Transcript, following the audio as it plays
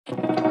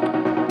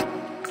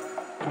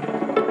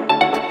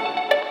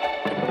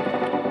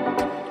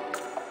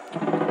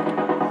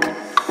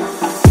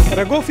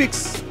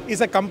Rego-Fix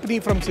is a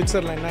company from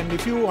Switzerland, and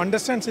if you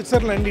understand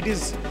Switzerland, it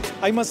is,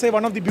 I must say,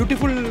 one of the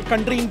beautiful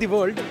country in the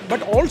world,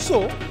 but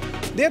also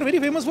they are very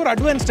famous for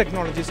advanced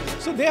technologies.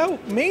 So they have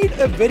made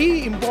a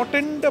very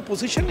important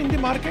position in the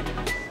market.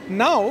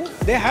 Now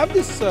they have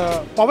this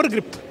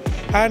powRgrip,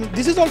 and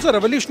this is also a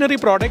revolutionary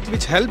product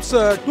which helps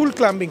tool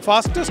clamping,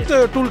 fastest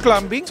tool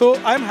clamping. So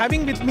I am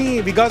having with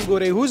me Vikas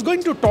Gore, who is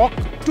going to talk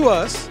to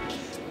us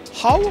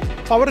how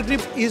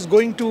powRgrip is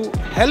going to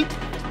help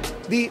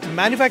the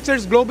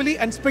manufacturers globally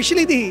and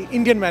especially the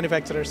Indian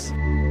manufacturers.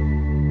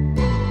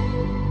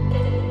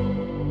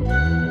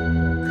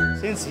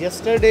 Since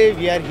yesterday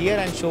we are here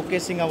and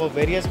showcasing our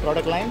various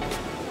product line.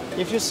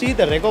 If you see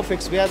the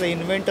Rego-Fix, we are the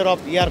inventor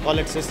of ER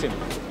collet system.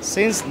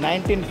 Since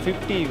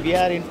 1950 we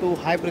are into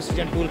high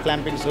precision tool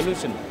clamping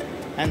solution,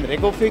 and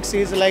Rego-Fix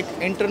is like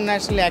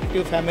internationally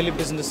active family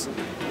business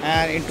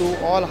and into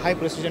all high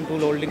precision tool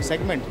holding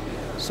segment.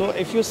 So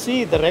if you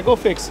see the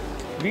Rego-Fix,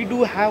 we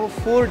do have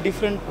 4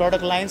 different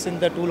product lines in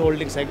the tool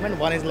holding segment.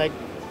 One is like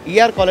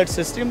ER collet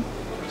system.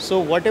 So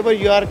whatever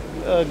you are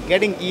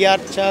getting ER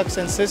chucks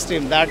and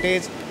system, that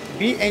is,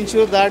 we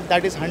ensure that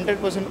that is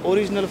 100%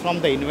 original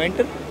from the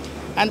inventor.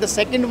 And the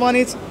second one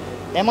is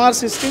MR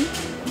system.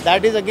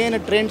 That is again a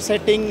trend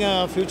setting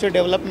future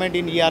development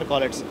in ER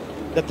collets.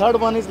 The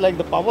third one is like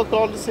the power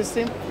collet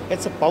system.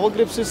 It's a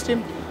powRgrip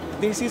system.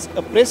 This is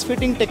a press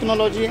fitting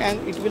technology,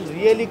 and it will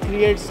really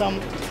create some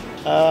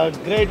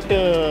great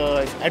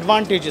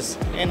advantages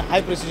in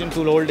high precision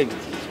tool holding.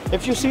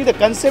 If you see the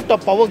concept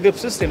of powRgrip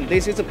system,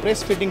 this is a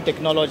press fitting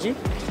technology.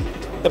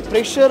 The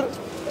pressure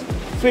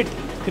fit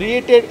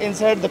created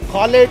inside the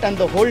collet and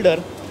the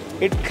holder,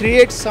 it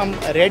creates some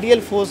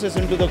radial forces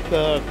into the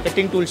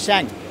cutting tool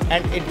shank,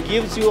 and it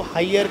gives you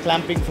higher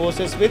clamping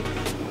forces with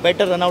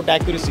better runout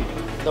accuracy.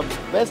 The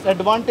best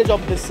advantage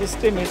of this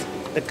system is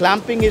the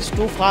clamping is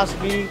too fast.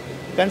 We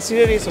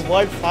consider it the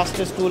world's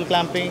fastest tool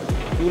clamping,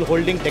 tool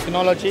holding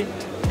technology,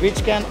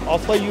 which can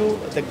offer you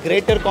the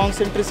greater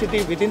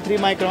concentricity within 3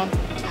 micron,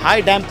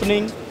 high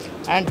dampening,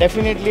 and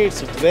definitely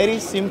it's very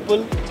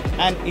simple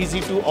and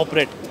easy to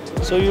operate.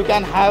 So you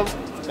can have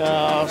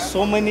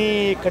so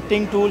many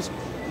cutting tools,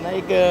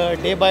 like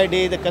day by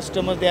day the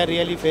customers, they are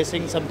really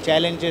facing some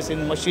challenges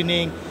in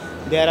machining.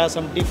 There are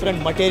some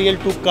different material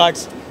to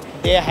cuts,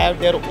 they have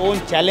their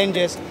own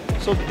challenges.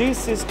 So this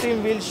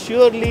system will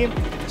surely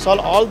solve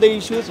all the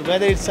issues,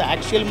 whether it's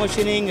axial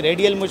machining,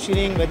 radial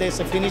machining, whether it's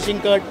a finishing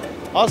cut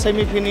or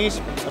semi-finish,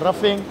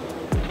 roughing.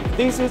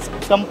 This is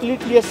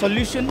completely a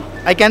solution.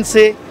 I can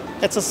say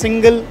it's a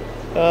single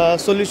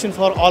solution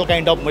for all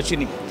kind of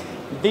machining.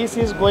 This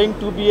is going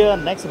to be a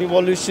next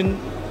revolution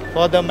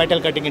for the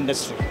metal cutting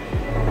industry.